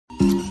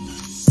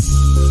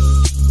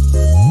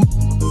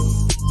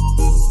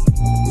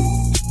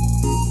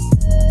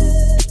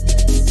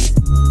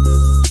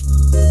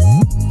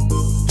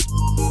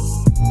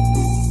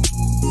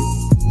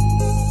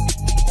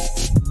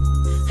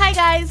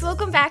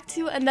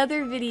to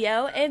another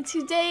video, and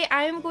today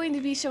I am going to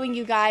be showing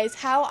you guys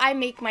how I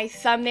make my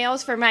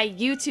thumbnails for my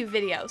YouTube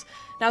videos.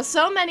 Now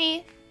so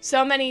many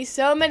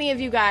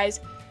of you guys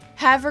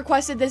have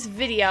requested this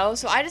video,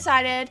 so I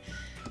decided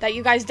that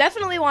you guys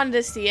definitely wanted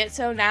to see it,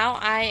 so now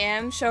I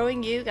am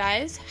showing you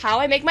guys how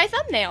I make my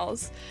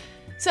thumbnails.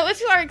 So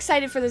if you are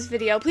excited for this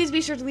video, please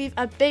be sure to leave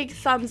a big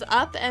thumbs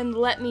up and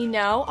let me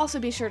know. Also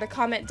be sure to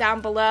comment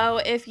down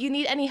below if you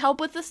need any help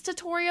with this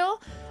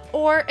tutorial,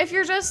 or if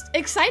you're just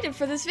excited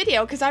for this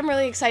video, because I'm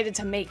really excited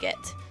to make it.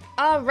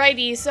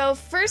 Alrighty, so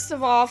first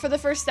of all, for the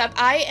first step,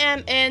 I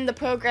am in the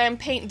program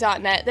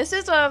Paint.net. This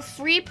is a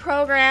free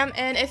program,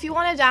 and if you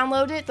want to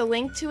download it, the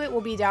link to it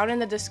will be down in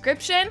the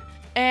description.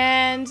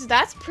 And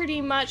that's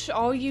pretty much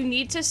all you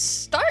need to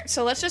start,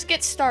 so let's just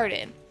get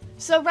started.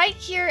 So right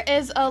here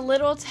is a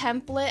little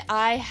template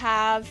I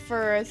have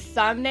for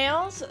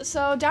thumbnails.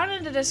 So down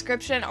in the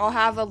description, I'll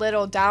have a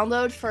little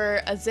download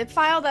for a zip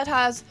file that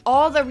has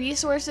all the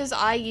resources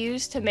I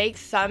use to make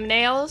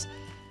thumbnails,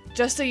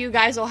 just so you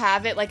guys will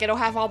have it. Like, it'll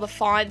have all the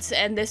fonts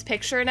and this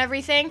picture and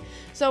everything.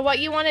 So what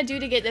you want to do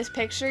to get this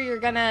picture, you're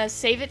gonna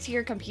save it to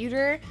your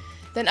computer.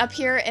 Then up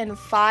here in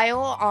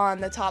File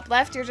on the top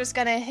left, you're just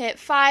gonna hit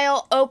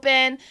File,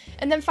 Open,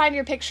 and then find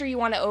your picture you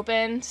want to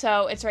open.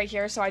 So it's right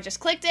here, so I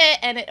just clicked it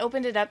and it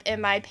opened it up in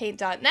my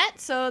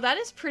Paint.net. So that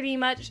is pretty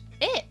much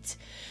it.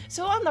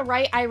 So on the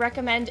right, I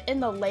recommend in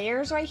the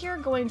layers right here,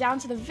 going down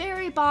to the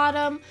very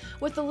bottom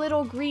with the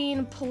little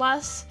green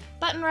plus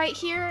button right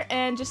here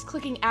and just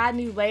clicking Add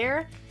New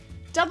Layer.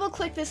 Double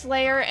click this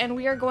layer and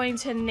we are going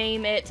to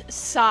name it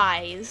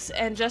Size,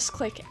 and just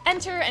click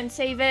Enter and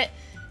save it.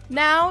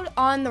 Now,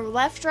 on the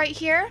left right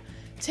here,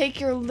 take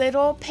your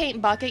little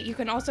paint bucket. You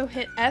can also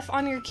hit F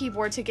on your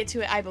keyboard to get to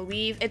it, I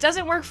believe. It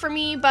doesn't work for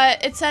me,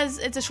 but it says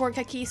it's a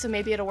shortcut key, so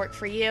maybe it'll work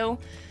for you.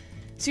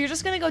 So you're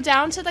just going to go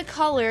down to the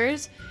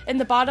colors in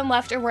the bottom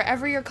left or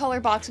wherever your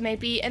color box may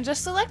be, and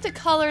just select a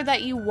color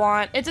that you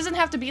want. It doesn't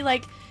have to be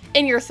like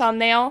in your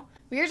thumbnail.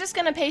 We're just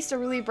going to paste a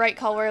really bright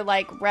color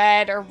like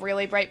red or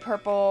really bright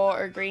purple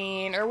or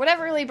green or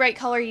whatever really bright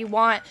color you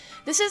want.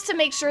 This is to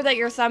make sure that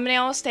your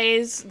thumbnail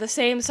stays the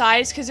same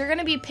size, because you're going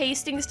to be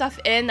pasting stuff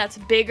in that's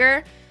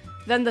bigger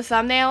than the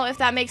thumbnail, if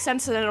that makes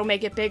sense, and then it'll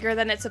make it bigger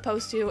than it's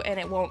supposed to and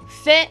it won't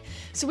fit.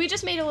 So we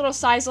just made a little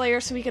size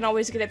layer so we can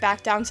always get it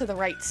back down to the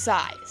right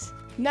size.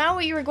 Now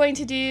what you are going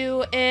to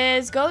do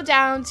is go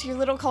down to your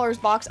little colors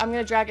box. I'm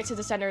going to drag it to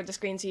the center of the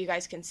screen so you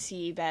guys can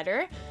see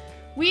better.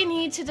 We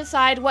need to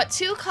decide what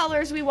two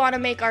colors we want to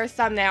make our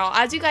thumbnail.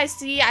 As you guys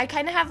see, I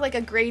kind of have like a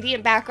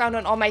gradient background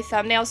on all my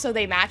thumbnails so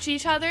they match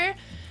each other.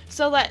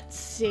 So let's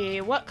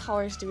see, what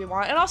colors do we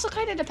want? It also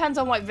kind of depends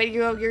on what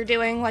video you're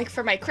doing. Like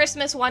for my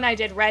Christmas one, I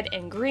did red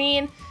and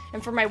green.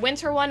 And for my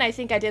winter one, I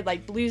think I did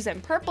like blues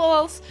and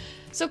purples.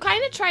 So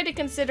kind of try to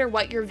consider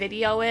what your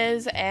video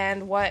is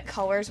and what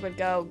colors would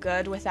go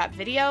good with that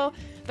video.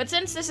 But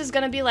since this is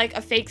going to be like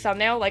a fake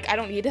thumbnail, like I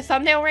don't need a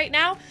thumbnail right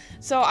now,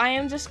 so I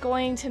am just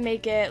going to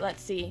make it,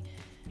 let's see,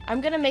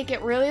 I'm going to make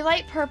it really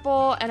light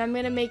purple, and I'm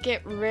going to make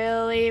it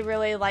really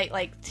light,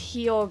 like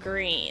teal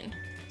green.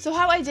 So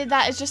how I did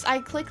that is just I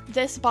clicked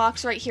this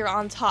box right here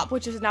on top,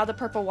 which is now the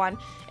purple one,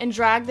 and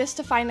dragged this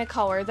to find a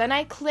color. Then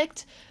I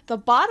clicked the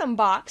bottom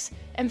box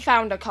and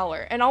found a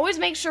color. And always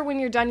make sure when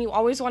you're done, you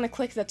always want to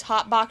click the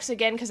top box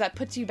again, because that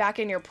puts you back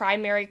in your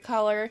primary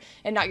color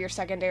and not your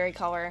secondary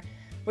color,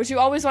 which you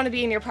always want to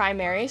be in your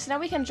primary. So now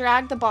we can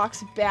drag the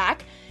box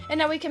back, and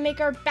now we can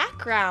make our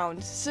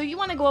background. So you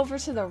want to go over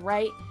to the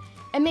right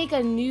and make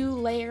a new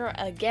layer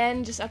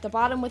again, just at the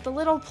bottom with the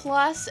little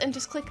plus, and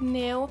just click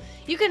new.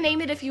 You can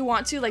name it if you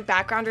want to, like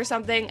background or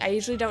something. I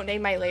usually don't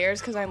name my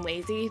layers because I'm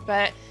lazy,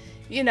 but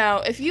you know,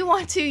 if you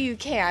want to, you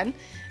can.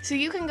 So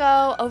you can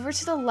go over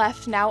to the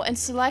left now and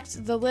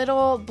select the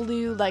little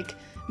blue, like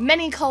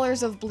many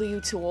colors of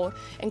blue tool,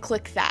 and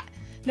click that.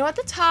 Now at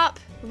the top,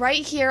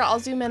 right here, I'll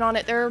zoom in on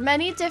it, there are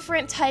many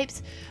different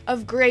types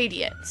of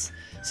gradients.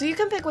 So you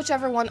can pick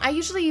whichever one. I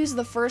usually use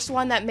the first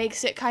one that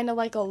makes it kind of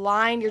like a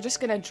line. You're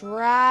just going to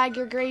drag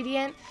your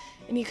gradient,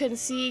 and you can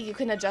see you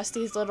can adjust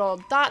these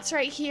little dots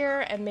right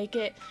here and make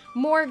it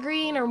more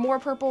green or more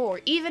purple,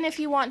 or even if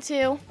you want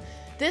to.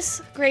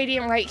 This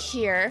gradient right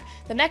here,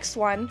 the next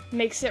one,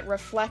 makes it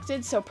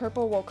reflected, so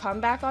purple will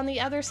come back on the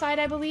other side,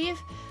 I believe,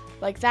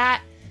 like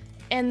that.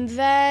 And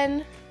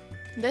then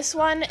this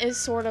one is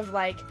sort of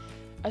like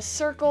a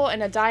circle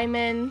and a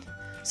diamond,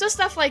 so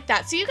stuff like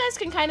that. So you guys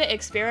can kind of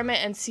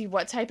experiment and see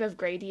what type of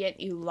gradient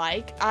you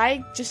like.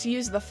 I just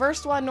use the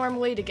first one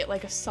normally to get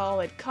like a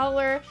solid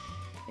color,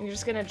 and you're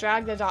just going to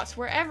drag the dots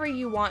wherever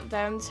you want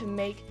them to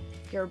make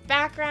your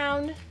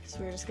background. So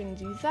we're just going to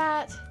do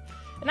that,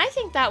 and I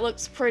think that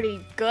looks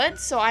pretty good.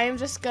 So I am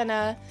just going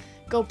to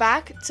go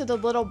back to the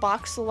little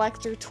box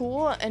selector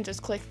tool and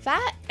just click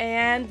that,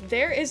 and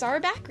there is our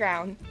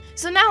background.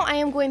 So now I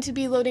am going to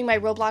be loading my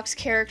Roblox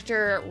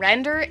character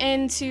render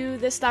into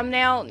this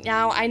thumbnail.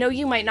 Now I know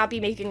you might not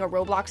be making a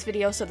Roblox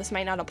video, so this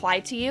might not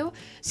apply to you,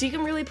 so you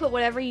can really put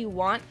whatever you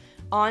want,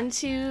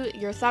 onto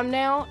your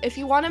thumbnail. If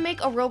you want to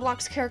make a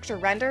Roblox character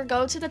render,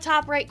 go to the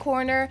top right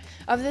corner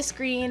of the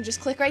screen,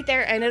 just click right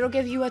there, and it'll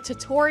give you a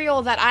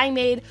tutorial that I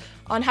made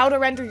on how to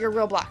render your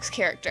Roblox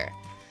character.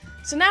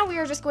 So now we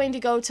are just going to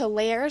go to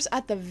layers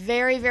at the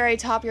very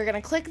top. You're going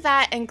to click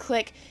that and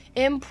click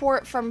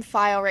import from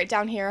file right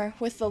down here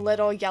with the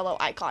little yellow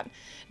icon.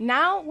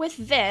 Now with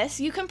this,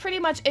 you can pretty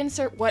much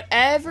insert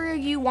whatever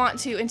you want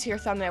to into your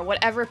thumbnail,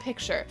 whatever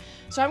picture.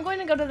 So I'm going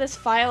to go to this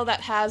file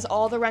that has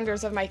all the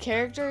renders of my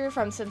character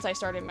from since I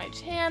started my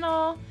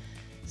channel.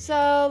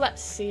 So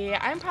let's see,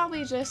 I'm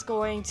probably just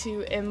going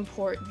to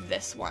import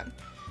this one.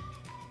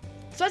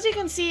 So as you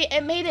can see,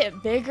 it made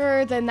it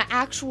bigger than the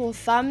actual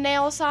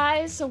thumbnail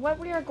size. So what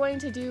we are going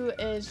to do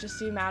is just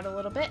zoom out a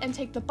little bit and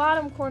take the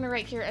bottom corner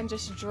right here and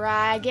just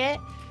drag it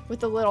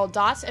with the little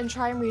dots and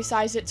try and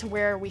resize it to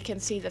where we can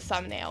see the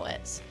thumbnail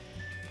is.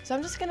 So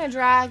I'm just going to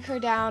drag her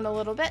down a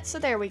little bit. So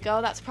there we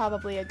go. That's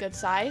probably a good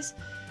size.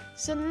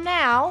 So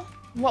now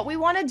what we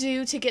want to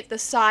do to get the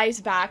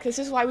size back, this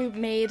is why we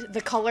made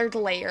the colored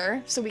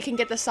layer, so we can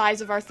get the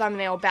size of our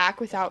thumbnail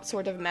back without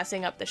sort of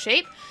messing up the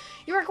shape.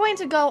 You are going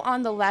to go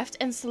on the left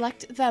and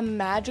select the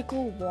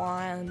magical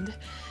wand.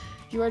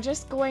 You are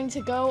just going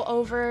to go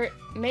over,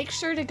 make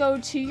sure to go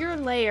to your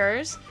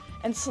layers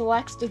and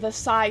select the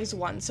size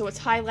one. So it's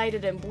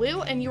highlighted in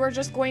blue, and you are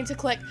just going to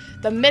click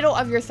the middle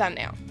of your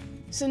thumbnail.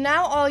 So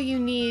now all you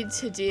need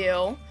to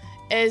do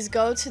is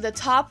go to the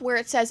top where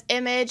it says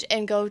image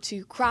and go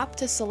to crop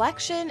to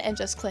selection and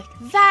just click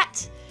that.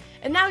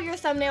 And now your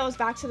thumbnail is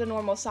back to the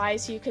normal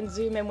size, so you can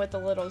zoom in with a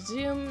little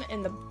zoom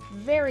in the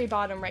very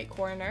bottom right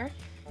corner.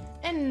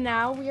 And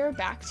now we are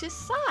back to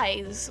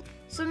size.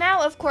 So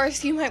now, of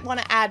course, you might want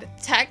to add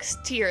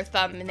text to your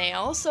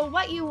thumbnail. So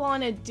what you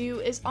want to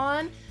do is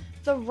on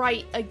the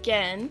right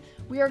again,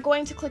 we are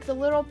going to click the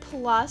little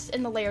plus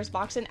in the layers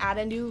box and add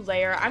a new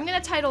layer. I'm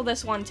going to title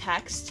this one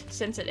text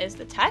since it is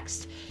the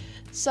text.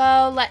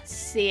 So let's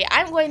see.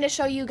 I'm going to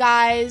show you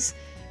guys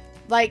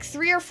like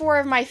 3 or 4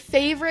 of my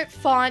favorite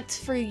fonts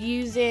for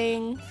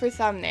using for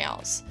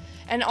thumbnails.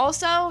 And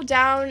also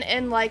down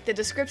in like the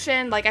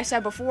description, like I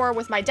said before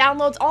with my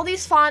downloads, all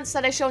these fonts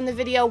that I show in the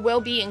video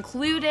will be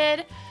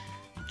included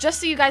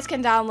just so you guys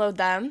can download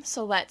them.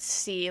 So let's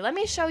see, let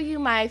me show you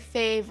my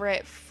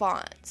favorite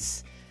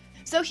fonts.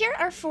 So here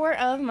are 4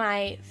 of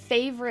my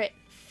favorite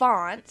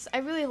fonts. I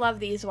really love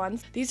these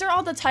ones. These are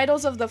all the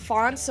titles of the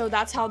fonts, so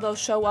that's how they'll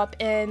show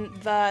up in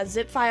the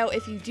zip file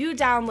if you do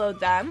download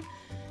them.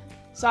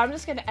 So I'm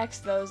just gonna X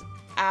those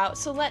out.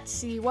 So let's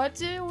see, what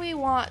do we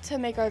want to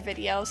make our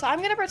video? So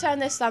I'm gonna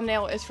pretend this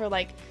thumbnail is for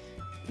like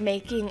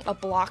making a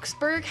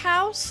Bloxburg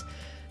house.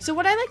 So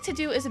what I like to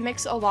do is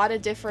mix a lot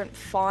of different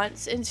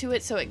fonts into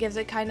it so it gives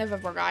it kind of a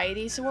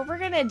variety. So what we're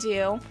gonna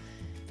do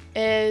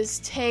is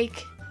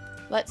take,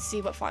 let's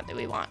see, what font do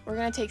we want? We're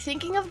gonna take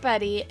Thinking of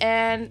Betty,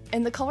 and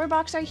in the color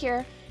box right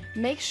here,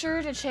 make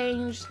sure to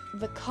change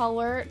the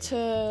color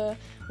to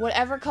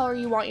whatever color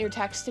you want your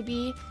text to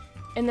be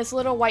in this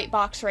little white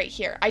box right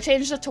here. I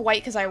changed it to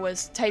white because I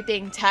was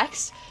typing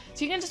text.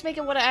 So you can just make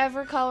it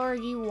whatever color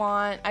you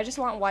want. I just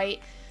want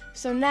white.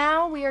 So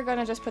now we are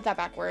gonna just put that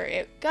back where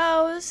it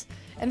goes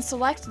and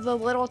select the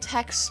little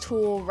text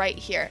tool right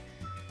here.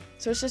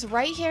 So it's just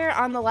right here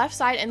on the left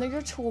side in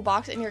your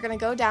toolbox, and you're gonna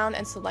go down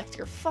and select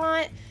your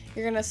font.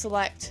 You're gonna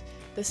select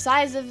the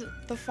size of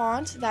the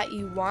font that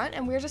you want,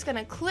 and we're just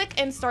gonna click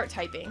and start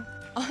typing.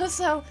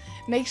 Also,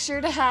 make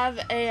sure to have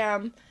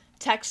a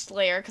text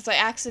layer because I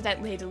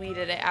accidentally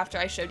deleted it after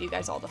I showed you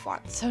guys all the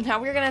fonts. So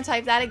now we're gonna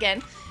type that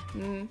again,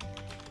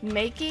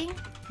 making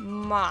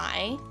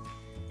my,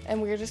 and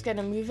we're just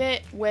gonna move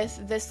it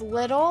with this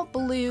little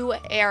blue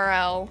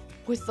arrow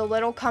with the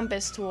little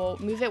compass tool.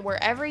 Move it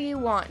wherever you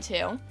want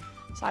to.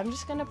 So I'm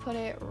just gonna put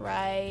it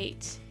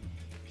right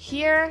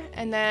here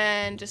and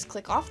then just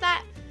click off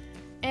that,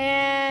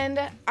 and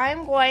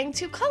I'm going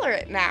to color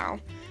it now.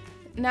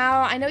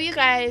 Now I know you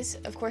guys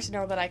of course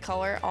know that I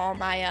color all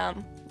my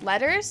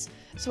letters.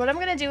 So what I'm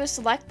going to do is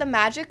select the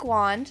magic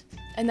wand,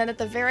 and then at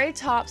the very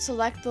top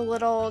select the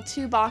little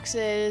 2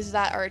 boxes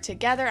that are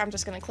together. I'm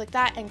just going to click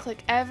that and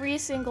click every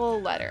single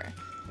letter.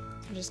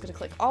 I'm just going to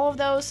click all of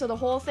those so the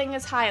whole thing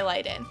is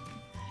highlighted.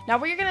 Now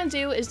what you're going to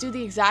do is do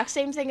the exact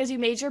same thing as you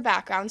made your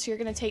background. So you're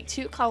going to take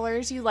 2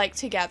 colors you like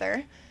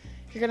together.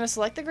 You're going to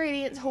select the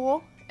gradient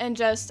tool and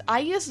just, I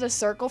used a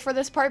circle for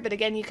this part, but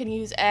again you can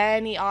use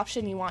any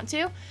option you want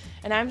to.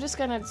 And I'm just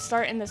going to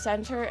start in the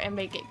center and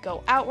make it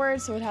go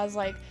outward so it has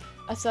like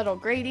a subtle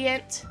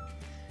gradient.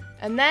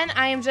 And then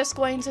I am just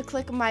going to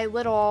click my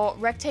little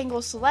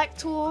rectangle select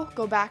tool,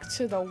 go back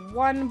to the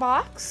 1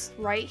 box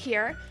right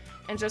here,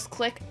 and just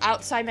click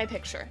outside my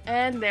picture.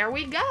 And there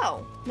we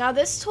go. Now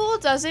this tool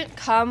doesn't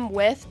come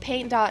with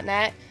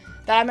Paint.net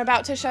that I'm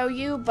about to show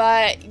you,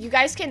 but you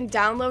guys can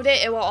download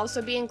it. It will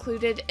also be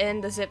included in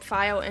the zip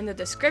file in the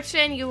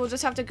description. You will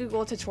just have to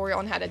Google a tutorial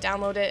on how to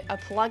download it, a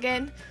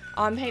plugin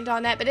on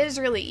Paint.net, but it is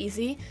really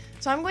easy.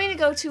 So I'm going to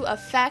go to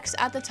Effects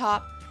at the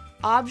top,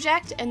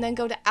 Object, and then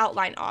go to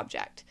Outline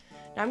Object.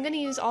 Now I'm going to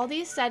use all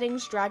these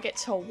settings, drag it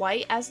to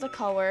white as the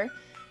color,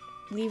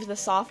 leave the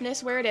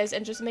softness where it is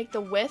and just make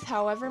the width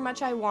however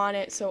much I want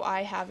it so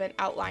I have an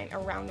outline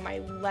around my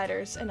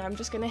letters, and I'm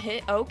just gonna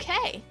hit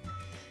OK.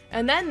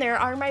 And then there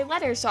are my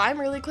letters, so I'm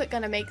really quick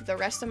gonna make the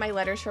rest of my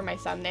letters for my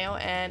thumbnail,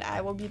 and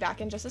I will be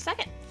back in just a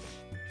second.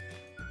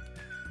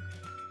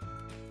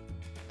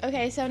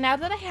 Okay, so now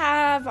that I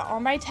have all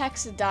my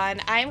text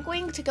done, I'm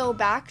going to go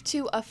back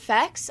to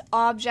Effects,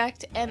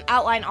 Object, and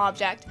Outline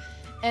Object,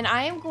 and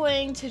I am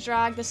going to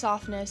drag the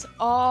softness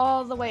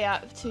all the way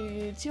up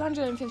to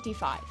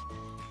 255.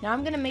 Now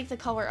I'm gonna make the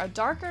color a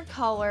darker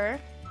color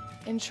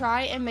and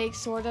try and make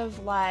sort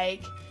of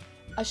like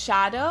a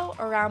shadow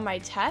around my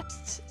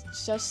text,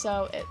 just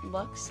so it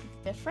looks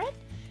different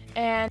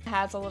and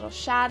has a little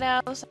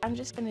shadow. So I'm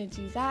just going to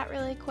do that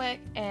really quick,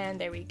 and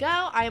there we go.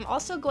 I am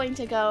also going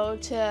to go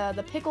to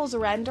the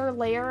𝓘𝓝𝓥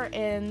layer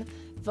in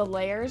the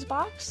layers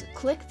box,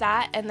 click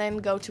that, and then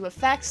go to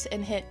effects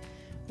and hit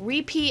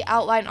repeat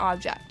outline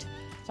object.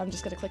 So I'm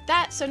just going to click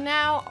that. So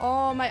now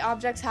all my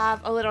objects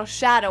have a little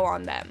shadow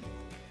on them.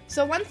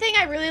 So one thing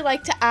I really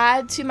like to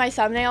add to my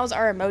thumbnails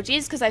are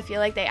emojis, because I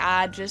feel like they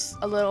add just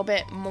a little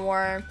bit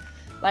more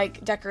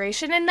like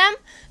decoration in them.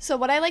 So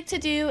what I like to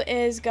do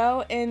is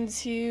go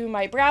into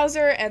my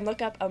browser and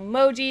look up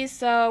emojis.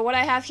 So what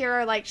I have here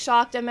are like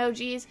shocked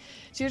emojis.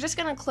 So you're just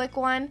gonna click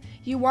one.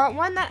 You want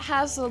one that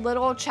has a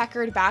little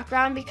checkered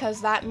background, because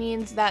that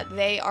means that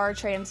they are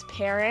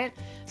transparent.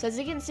 So as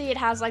you can see, it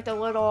has like the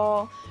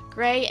little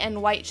gray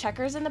and white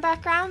checkers in the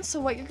background.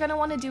 So what you're gonna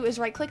wanna do is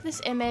right click this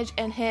image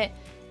and hit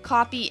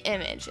copy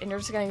image. And you're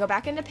just gonna go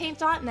back into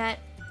paint.net,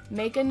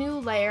 make a new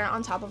layer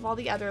on top of all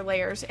the other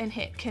layers, and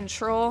hit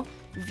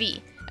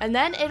Control-V. And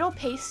then it'll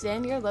paste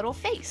in your little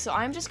face. So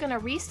I'm just gonna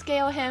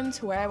rescale him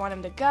to where I want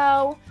him to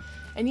go.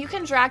 And you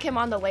can drag him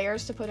on the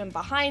layers to put him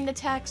behind the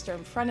text or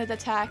in front of the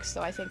text.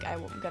 So I think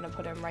I'm gonna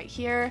put him right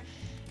here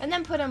and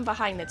then put him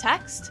behind the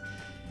text.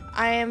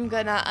 I am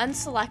gonna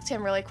unselect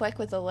him really quick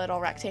with the little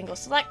rectangle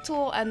select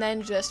tool, and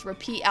then just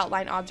repeat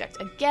outline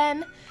object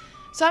again.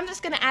 So I'm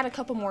just gonna add a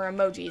couple more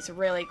emojis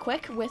really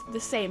quick with the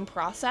same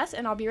process,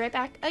 and I'll be right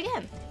back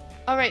again.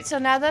 Alright, so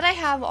now that I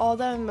have all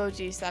the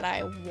emojis that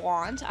I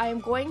want, I am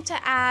going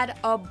to add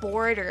a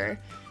border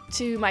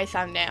to my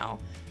thumbnail.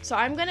 So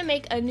I'm going to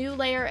make a new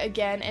layer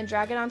again and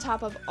drag it on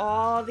top of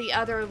all the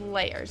other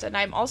layers. And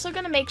I'm also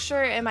going to make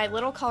sure in my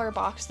little color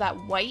box that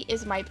white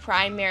is my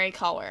primary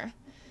color.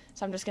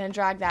 So I'm just going to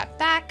drag that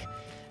back.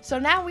 So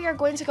now we are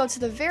going to go to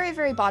the very,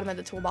 very bottom of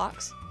the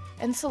toolbox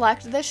and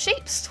select the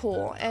Shapes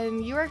tool.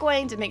 And you are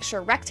going to make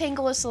sure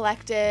Rectangle is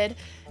selected,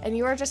 and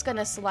you are just going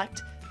to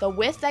select the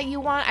width that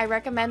you want. I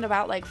recommend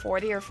about like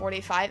 40 or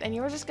 45, and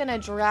you're just gonna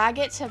drag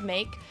it to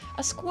make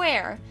a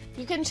square.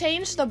 You can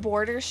change the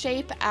border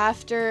shape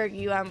after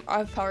you have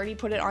already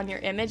put it on your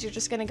image. You're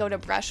just gonna go to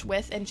brush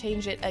width and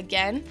change it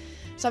again.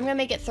 So I'm gonna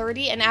make it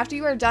 30, and after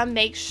you are done,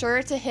 make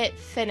sure to hit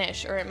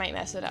finish or it might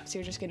mess it up. So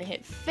you're just gonna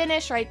hit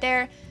finish right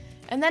there.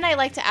 And then I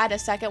like to add a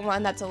second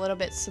one that's a little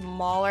bit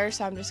smaller.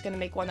 So I'm just gonna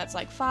make one that's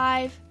like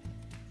 5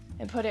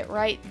 and put it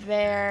right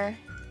there.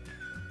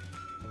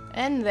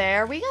 And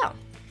there we go.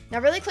 Now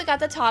really click at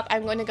the top.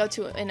 I'm going to go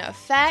to an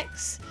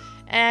effects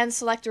and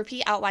select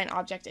repeat outline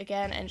object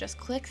again, and just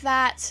click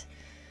that.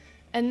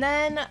 And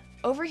then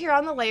over here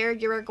on the layer,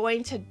 you're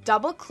going to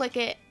double click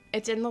it.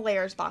 It's in the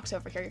layers box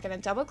over here. You're going to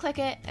double click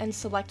it and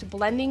select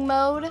blending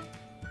mode,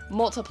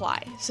 multiply.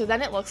 So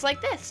then it looks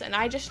like this, and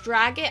I just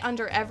drag it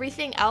under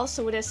everything else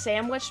so it is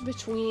sandwiched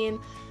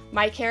between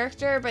my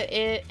character, but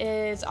it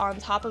is on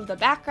top of the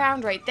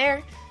background right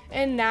there.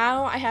 And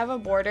now I have a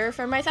border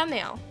for my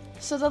thumbnail.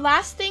 So the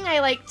last thing I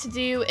like to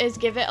do is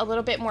give it a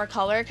little bit more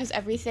color, because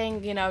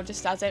everything, you know,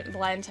 just doesn't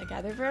blend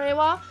together very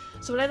well.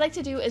 So what I like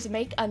to do is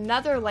make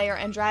another layer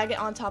and drag it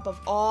on top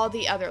of all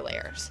the other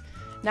layers.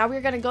 Now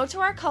we're going to go to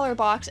our color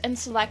box and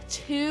select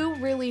 2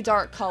 really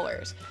dark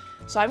colors.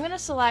 So I'm going to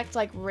select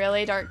like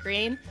really dark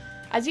green.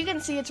 As you can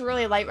see, it's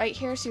really light right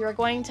here, so you're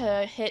going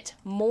to hit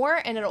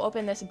more and it'll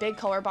open this big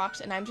color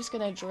box, and I'm just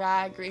going to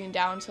drag green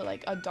down to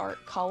like a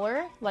dark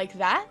color like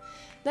that.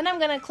 Then I'm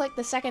going to click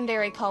the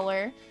secondary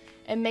color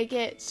and make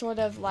it sort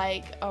of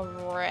like a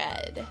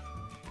red.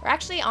 Or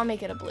actually, I'll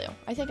make it a blue.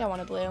 I think I want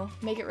a blue.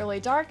 Make it really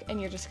dark, and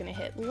you're just gonna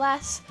hit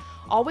less.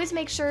 Always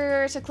make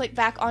sure to click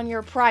back on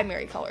your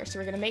primary color. So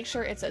we're gonna make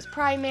sure it says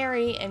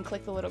primary and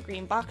click the little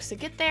green box to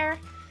get there.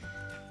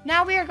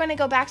 Now we are going to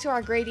go back to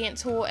our gradient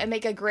tool and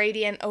make a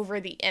gradient over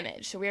the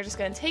image. So we're just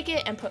going to take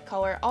it and put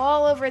color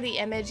all over the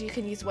image. You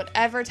can use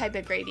whatever type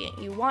of gradient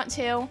you want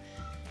to.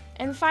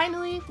 And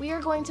finally, we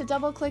are going to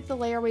double click the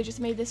layer we just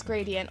made this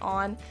gradient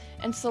on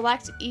and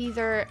select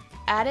either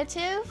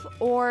additive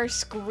or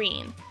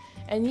screen.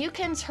 And you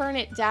can turn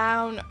it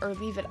down or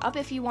leave it up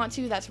if you want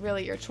to. That's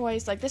really your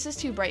choice. Like, this is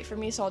too bright for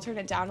me, so I'll turn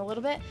it down a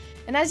little bit.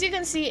 And as you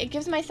can see, it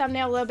gives my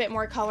thumbnail a little bit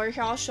more color.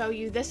 Here, I'll show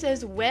you. This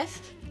is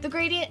with the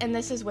gradient and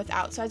this is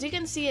without. So as you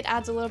can see, it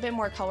adds a little bit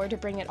more color to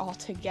bring it all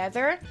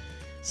together.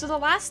 So the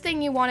last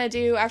thing you want to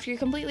do after you're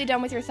completely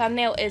done with your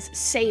thumbnail is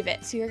save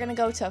it. So you're going to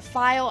go to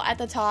File at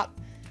the top,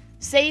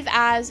 Save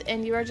As,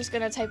 and you are just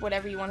going to type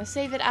whatever you want to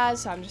save it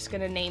as. So I'm just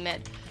going to name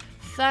it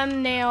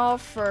thumbnail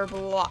for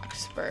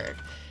Bloxburg.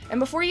 And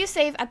before you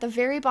save, at the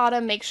very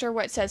bottom, make sure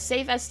where it says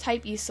save as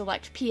type, you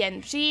select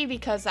PNG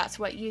because that's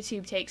what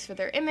YouTube takes for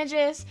their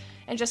images,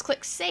 and just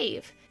click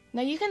save.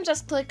 Now you can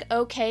just click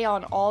OK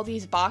on all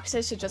these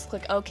boxes, so just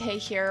click OK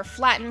here,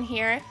 flatten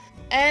here,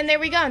 and there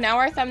we go. Now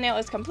our thumbnail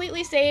is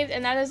completely saved,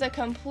 and that is a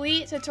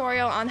complete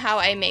tutorial on how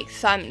I make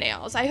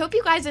thumbnails. I hope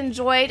you guys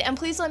enjoyed, and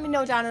please let me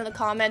know down in the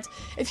comments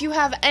if you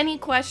have any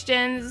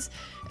questions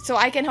so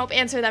I can help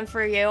answer them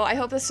for you. I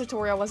hope this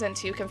tutorial wasn't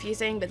too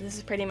confusing, but this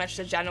is pretty much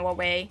the general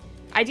way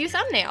I do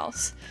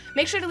thumbnails.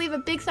 Make sure to leave a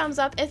big thumbs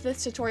up if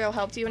this tutorial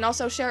helped you, and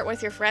also share it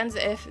with your friends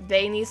if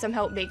they need some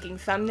help making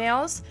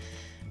thumbnails.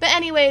 But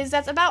anyways,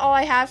 that's about all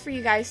I have for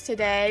you guys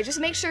today.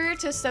 Just make sure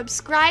to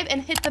subscribe and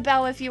hit the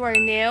bell if you are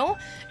new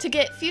to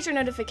get future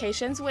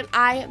notifications when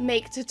I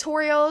make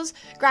tutorials,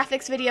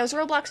 graphics videos,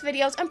 Roblox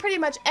videos, and pretty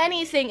much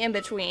anything in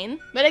between.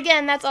 But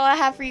again, that's all I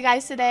have for you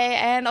guys today,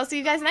 and I'll see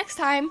you guys next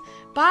time.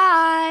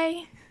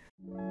 Bye!